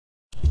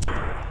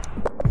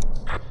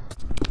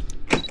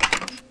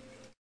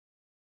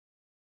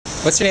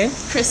What's your name?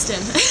 Kristen.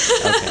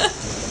 Okay.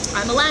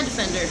 I'm a land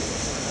defender.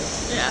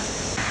 Yeah.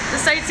 The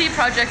Site C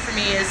project for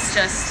me is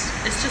just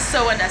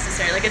so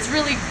unnecessary. Like, it's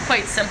really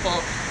quite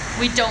simple.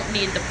 We don't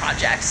need the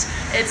project.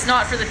 It's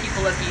not for the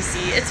people of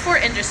BC. It's for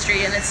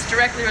industry, and it's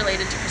directly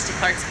related to Christy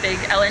Clark's big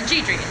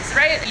LNG dreams,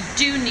 right? We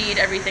do need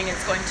everything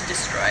it's going to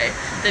destroy.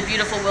 The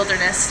beautiful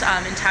wilderness,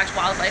 intact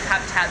wildlife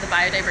habitat, the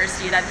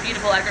biodiversity, that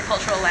beautiful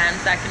agricultural land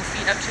that can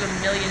feed up to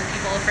 1 million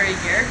people for a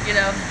year, you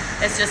know?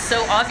 It's just so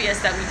obvious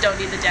that we don't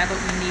need the dam,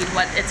 but we need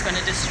what it's going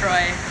to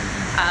destroy.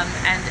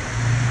 And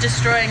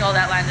destroying all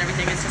that land and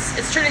everything,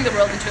 it's turning the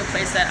world into a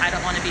place that I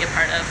don't want to be a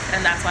part of,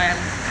 and that's why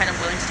I'm kind of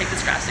willing to take this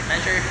drastic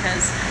measure,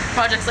 because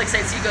projects like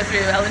Site C go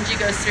through, LNG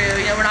goes through,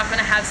 you know, we're not going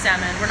to have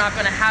salmon, we're not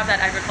going to have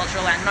that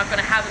agricultural land, we're not going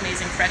to have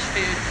amazing fresh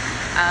food,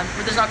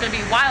 there's not going to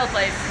be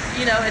wildlife,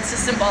 you know, it's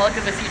just symbolic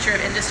of the future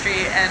of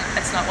industry, and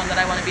it's not one that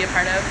I want to be a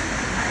part of.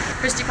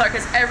 Christy Clark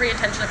has every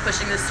intention of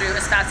pushing this through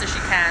as fast as she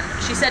can.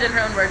 She said in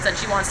her own words that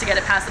she wants to get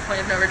it past the point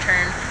of no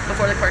return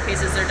before the court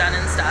cases are done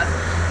and stuff.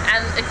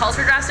 And it calls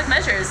for drastic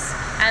measures.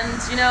 And,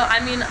 you know, I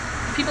mean,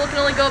 people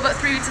can only go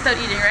about 3 weeks without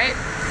eating, right?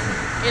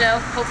 You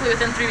know, hopefully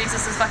within 3 weeks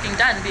this is fucking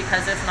done,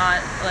 because if not,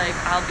 like,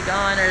 I'll be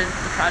gone or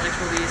the project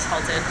will be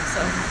halted.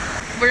 So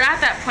we're at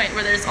that point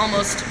where there's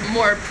almost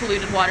more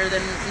polluted water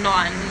than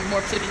not, and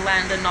more polluted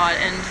land than not,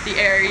 and the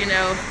air, you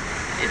know,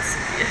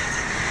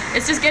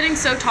 it's just getting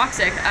so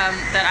toxic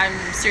that I'm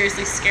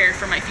seriously scared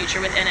for my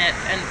future within it,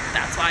 and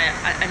that's why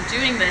I'm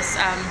doing this.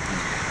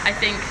 I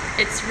think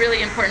it's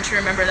really important to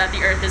remember that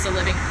the earth is a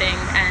living thing,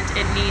 and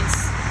it needs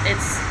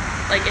its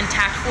like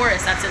intact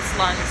forest, that's its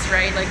lungs,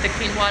 right? Like the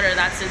clean water,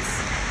 that's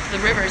the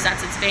rivers,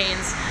 that's its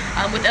veins.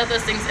 Without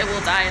those things, it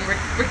will die, and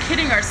we're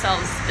kidding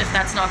ourselves if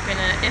that's not going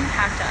to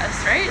impact us,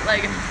 right?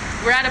 Like,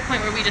 we're at a point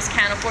where we just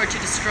can't afford to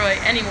destroy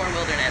any more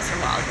wilderness or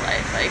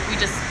wildlife. Like, we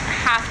just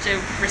have to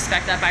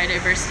respect that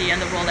biodiversity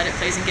and the role that it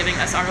plays in giving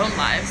us our own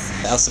lives.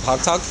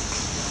 Elsipogtog,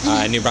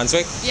 New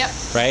Brunswick. Yep.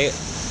 Right?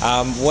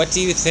 What do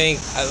you think,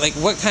 like,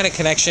 what kind of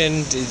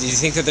connection do you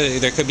think that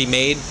there could be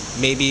made,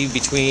 maybe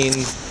between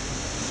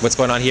what's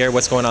going on here,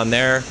 what's going on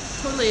there?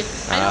 Totally.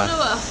 I don't know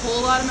a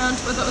whole lot about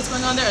what's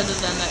going on there, other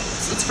than that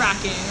it's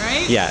fracking,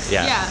 right? Yeah.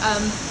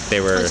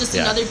 It's just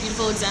another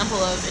beautiful example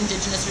of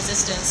Indigenous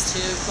resistance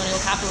to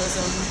colonial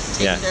capitalism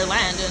taking their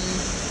land and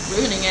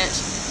ruining it.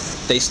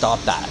 They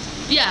stopped that.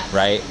 Yeah.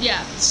 Right?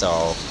 Yeah.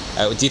 So,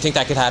 do you think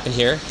that could happen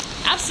here?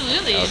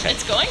 Absolutely. Okay.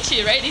 It's going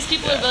to, right? These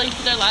people are willing to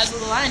put their lives on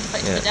the line to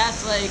fight to the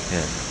death. Like,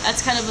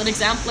 that's kind of an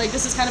example. Like,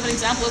 this is kind of an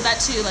example of that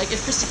too. Like,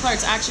 if Christy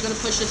Clark's actually going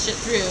to push this shit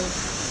through,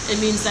 it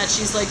means that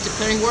she's like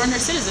declaring war on her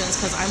citizens,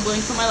 because I'm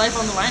willing to put my life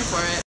on the line for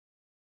it.